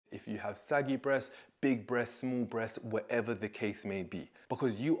you have saggy breasts, big breasts, small breasts, whatever the case may be.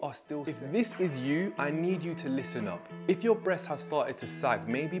 Because you are still sexy. If this is you, I need you to listen up. If your breasts have started to sag,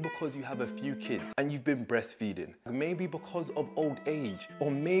 maybe because you have a few kids and you've been breastfeeding, maybe because of old age,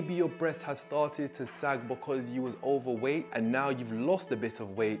 or maybe your breasts have started to sag because you was overweight and now you've lost a bit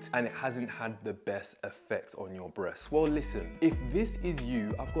of weight and it hasn't had the best effects on your breasts. Well, listen, if this is you,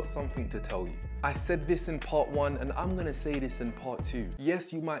 I've got something to tell you. I said this in part 1 and I'm gonna say this in part 2.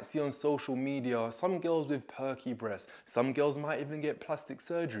 Yes, you might see on social media some girls with perky breasts. Some girls might even get plastic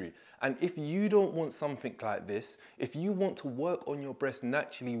surgery. And if you don't want something like this, if you want to work on your breasts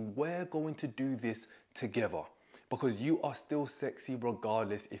naturally, we're going to do this together. Because you are still sexy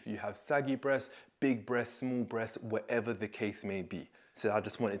regardless if you have saggy breasts, big breasts, small breasts, whatever the case may be. So I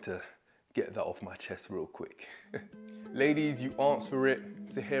just wanted to get that off my chest real quick. Ladies, you asked for it,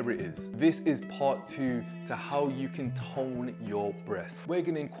 so here it is. This is part 2 to how you can tone your breasts. We're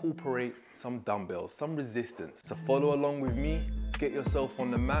gonna incorporate some dumbbells, some resistance. So follow along with me, get yourself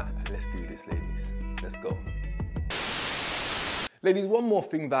on the mat, and let's do this, ladies. Let's go. Ladies, one more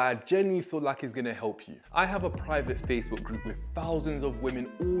thing that I genuinely feel like is gonna help you. I have a private Facebook group with thousands of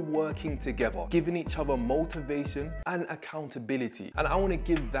women all working together, giving each other motivation and accountability. And I wanna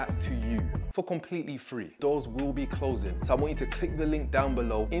give that to you for completely free. Doors will be closing. So I want you to click the link down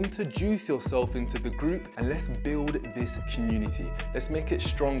below, introduce yourself into the group, and let's build this community. Let's make it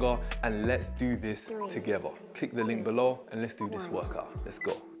stronger and let's do this together. Click the link below and let's do this workout. Let's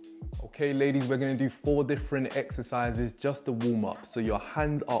go. Okay, ladies, we're gonna do 4 different exercises just to warm up. So your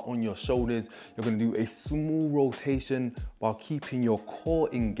hands are on your shoulders. You're gonna do a small rotation while keeping your core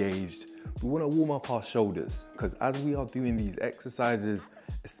engaged. We wanna warm up our shoulders because as we are doing these exercises,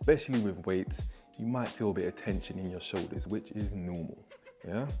 especially with weights, you might feel a bit of tension in your shoulders, which is normal,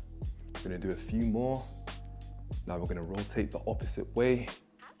 yeah? We're gonna do a few more. Now we're gonna rotate the opposite way.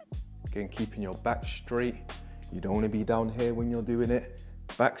 Again, keeping your back straight. You don't wanna be down here when you're doing it.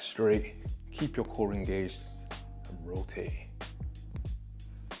 Back straight, keep your core engaged, and rotate.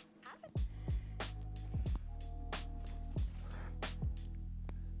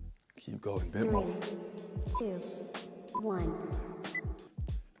 Keep going, a bit more. 3, 2, 1.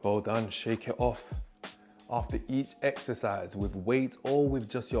 Well done, shake it off. After each exercise, with weights or with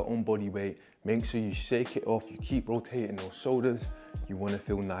just your own body weight, make sure you shake it off, you keep rotating those shoulders. You wanna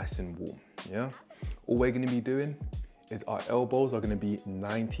feel nice and warm, yeah? All we're gonna be doing is our elbows are gonna be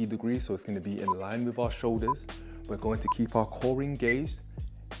 90 degrees, so it's gonna be in line with our shoulders. We're going to keep our core engaged.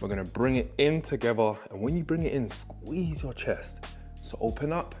 We're gonna bring it in together, and when you bring it in, squeeze your chest. So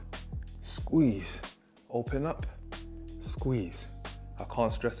open up, squeeze, open up, squeeze. I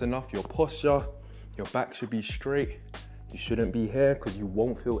can't stress enough, your posture, your back should be straight. You shouldn't be here because you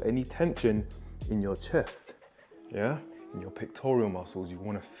won't feel any tension in your chest, yeah? In your pectoral muscles, you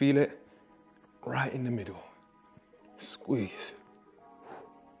wanna feel it right in the middle. Squeeze.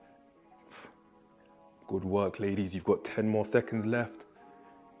 Good work, ladies. You've got 10 more seconds left.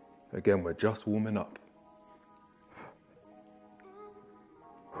 Again, we're just warming up.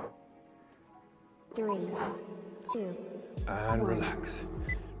 3, 2, and relax.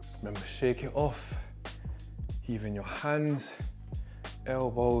 Remember, shake it off. Even your hands,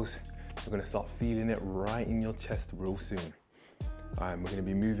 elbows. You're gonna start feeling it right in your chest real soon. All right, we're gonna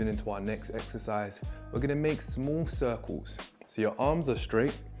be moving into our next exercise. We're gonna make small circles. So your arms are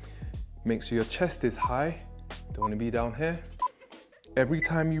straight. Make sure your chest is high. Don't wanna be down here. Every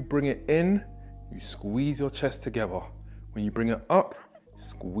time you bring it in, you squeeze your chest together. When you bring it up,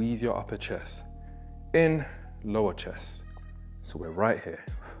 squeeze your upper chest. In, lower chest. So we're right here.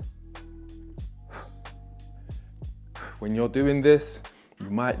 When you're doing this, you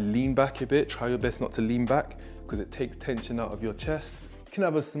might lean back a bit. Try your best not to lean back because it takes tension out of your chest. You can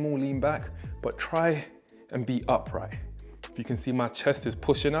have a small lean back, but try and be upright. If you can see my chest is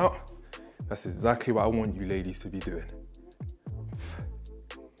pushing out, that's exactly what I want you ladies to be doing.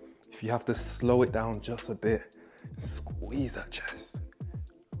 If you have to slow it down just a bit, squeeze that chest.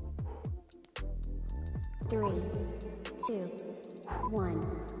 3, 2,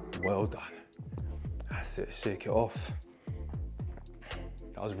 1. Well done. That's it, shake it off.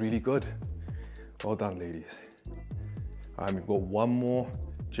 That was really good. Well done, ladies. All right, we've got one more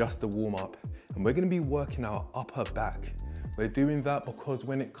just to warm up, and we're gonna be working our upper back. We're doing that because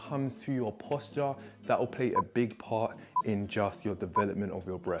when it comes to your posture, that will play a big part in just your development of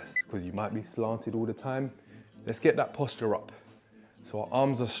your breasts, because you might be slanted all the time. Let's get that posture up. So our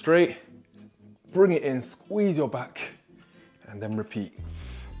arms are straight, bring it in, squeeze your back, and then repeat.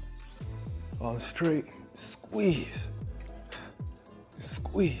 Arms straight, squeeze,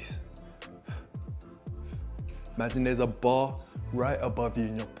 squeeze. Imagine there's a bar right above you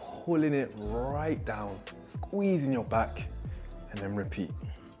and you're pulling it right down, squeezing your back, and then repeat.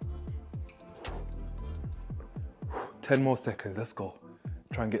 10 more seconds, let's go.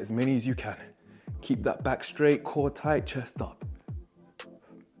 Try and get as many as you can. Keep that back straight, core tight, chest up.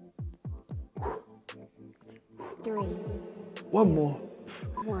 3. One more.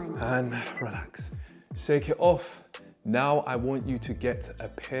 1. And relax. Shake it off. Now I want you to get a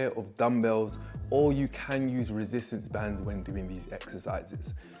pair of dumbbells, or you can use resistance bands when doing these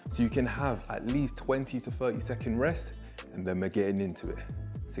exercises. So you can have at least 20 to 30-second rest, and then we're getting into it.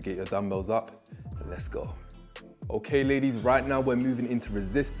 So get your dumbbells up and let's go. Okay ladies, right now we're moving into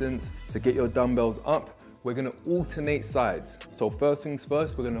resistance. So get your dumbbells up. We're gonna alternate sides. So first things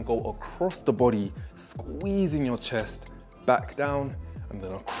first, we're gonna go across the body, squeezing your chest, back down, and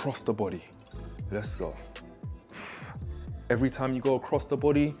then across the body. Let's go. Every time you go across the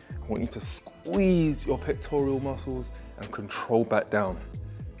body, I want you to squeeze your pectoral muscles and control back down.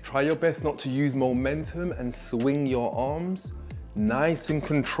 Try your best not to use momentum and swing your arms. Nice and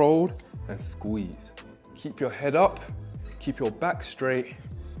controlled, and squeeze. Keep your head up, keep your back straight,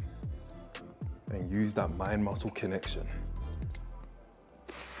 and use that mind-muscle connection.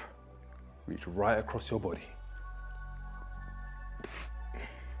 Reach right across your body.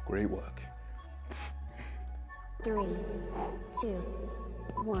 Great work. 3, 2,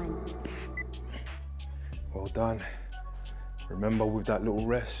 1. Well done. Remember, with that little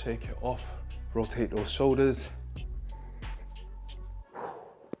rest, shake it off, rotate those shoulders.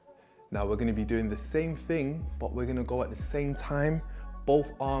 Now we're gonna be doing the same thing, but we're gonna go at the same time,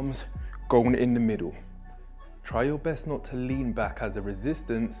 both arms going in the middle. Try your best not to lean back, as the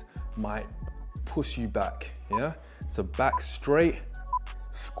resistance might push you back, yeah? So back straight,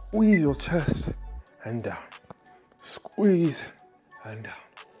 squeeze your chest and down. Squeeze and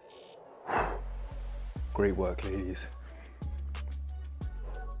down. Great work, ladies.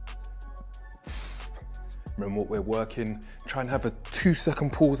 Remember what we're working. Try and have a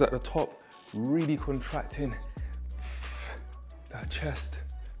 2-second pause at the top, really contracting that chest.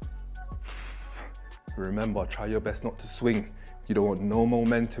 Remember, try your best not to swing. You don't want no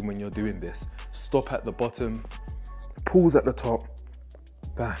momentum when you're doing this. Stop at the bottom, pause at the top,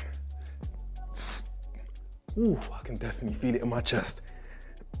 bam. Ooh, I can definitely feel it in my chest.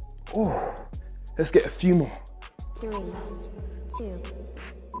 Ooh, let's get a few more. 3, 2,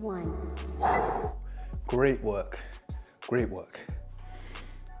 1. Great work, great work.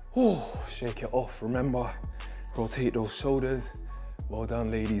 Ooh, shake it off, remember, rotate those shoulders. Well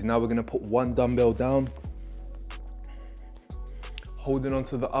done, ladies. Now we're gonna put one dumbbell down, holding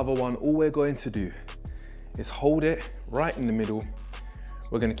onto the other one. All we're going to do is hold it right in the middle.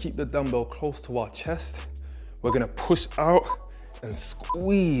 We're gonna keep the dumbbell close to our chest. We're gonna push out and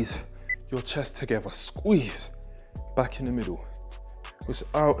squeeze your chest together. Squeeze, back in the middle. Push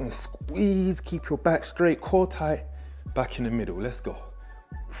out and squeeze, keep your back straight, core tight, back in the middle. Let's go.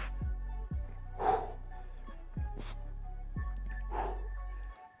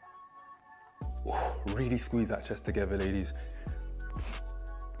 Really squeeze that chest together, ladies.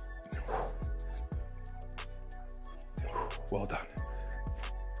 Well done.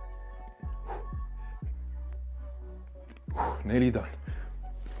 Nearly done.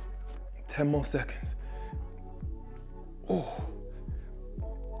 10 more seconds. Oh.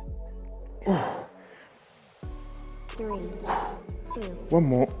 Oh. 3, 2, One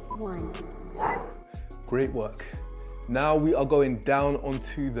more. 1. Great work. Now we are going down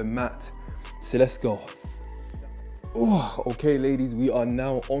onto the mat. So let's go. Oh, okay, ladies, we are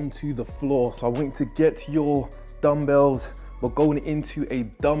now onto the floor. So I want you to get your dumbbells. We're going into a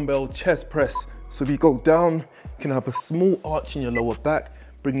dumbbell chest press. So if you go down, you can have a small arch in your lower back,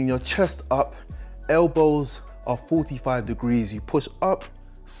 bringing your chest up. Elbows are 45 degrees. You push up,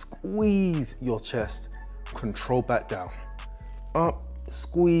 squeeze your chest, control back down. Up,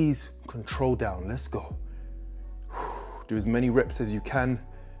 squeeze, control down. Let's go. Do as many reps as you can.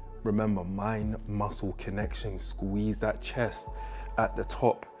 Remember, mind-muscle connection. Squeeze that chest at the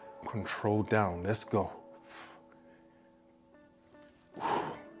top, control down. Let's go.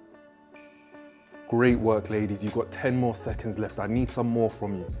 Great work, ladies. You've got 10 more seconds left. I need some more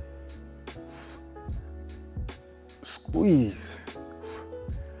from you. Squeeze.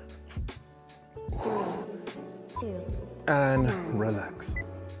 3, 2, And relax.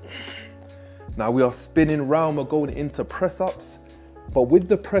 Now we are spinning round. We're going into press-ups. But with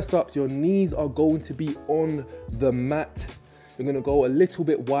the press-ups, your knees are going to be on the mat. You're gonna go a little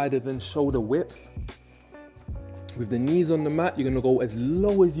bit wider than shoulder width. With the knees on the mat, you're gonna go as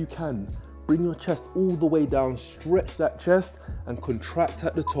low as you can. Bring your chest all the way down, stretch that chest and contract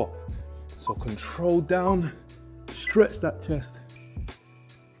at the top. So control down, stretch that chest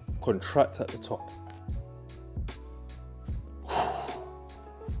Contract at the top.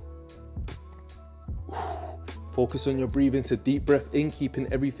 Focus on your breathing, so deep breath in, keeping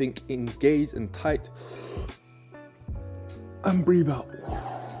everything engaged and tight. And breathe out.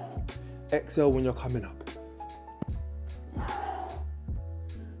 Exhale when you're coming up.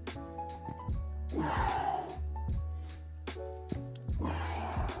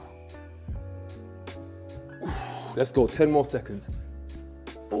 Let's go, 10 more seconds.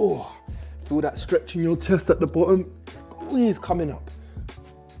 Oh, feel that stretch in your chest at the bottom. Squeeze coming up.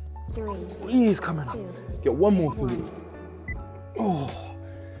 3, Squeeze coming up. 2, Get one more for me. Oh,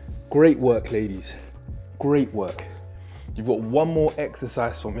 great work, ladies. Great work. You've got one more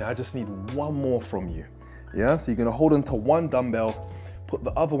exercise for me. I just need one more from you. Yeah, so you're gonna hold on to one dumbbell, put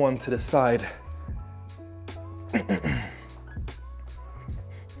the other one to the side. You're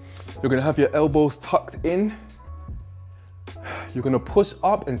gonna have your elbows tucked in. You're gonna push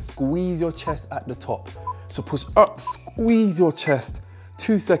up and squeeze your chest at the top. So push up, squeeze your chest.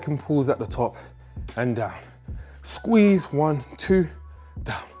 2-second pulls at the top and down. Squeeze, 1, 2,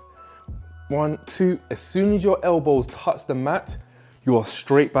 down. 1, 2. As soon as your elbows touch the mat, you are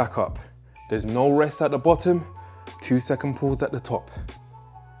straight back up. There's no rest at the bottom. 2-second pulls at the top.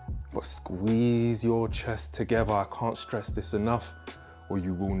 But squeeze your chest together. I can't stress this enough, or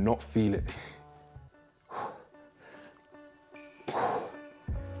you will not feel it.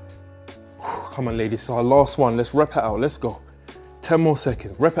 Come on, ladies, so our last one. Let's rep it out, let's go. 10 more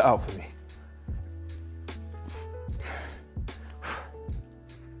seconds, rep it out for me.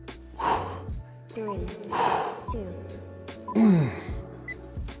 Three, 2.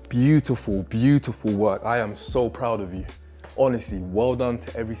 Beautiful, beautiful work. I am so proud of you. Honestly, well done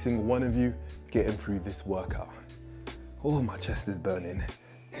to every single one of you getting through this workout. Oh, my chest is burning.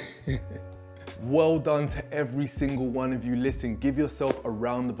 Well done to every single one of you. Listen, give yourself a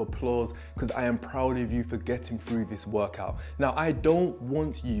round of applause because I am proud of you for getting through this workout. Now, I don't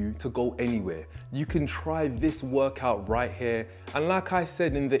want you to go anywhere. You can try this workout right here. And like I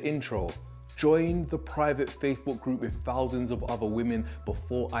said in the intro, join the private Facebook group with thousands of other women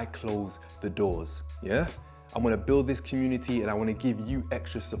before I close the doors, yeah? I'm gonna build this community and I wanna give you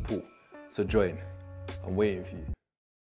extra support. So join, I'm waiting for you.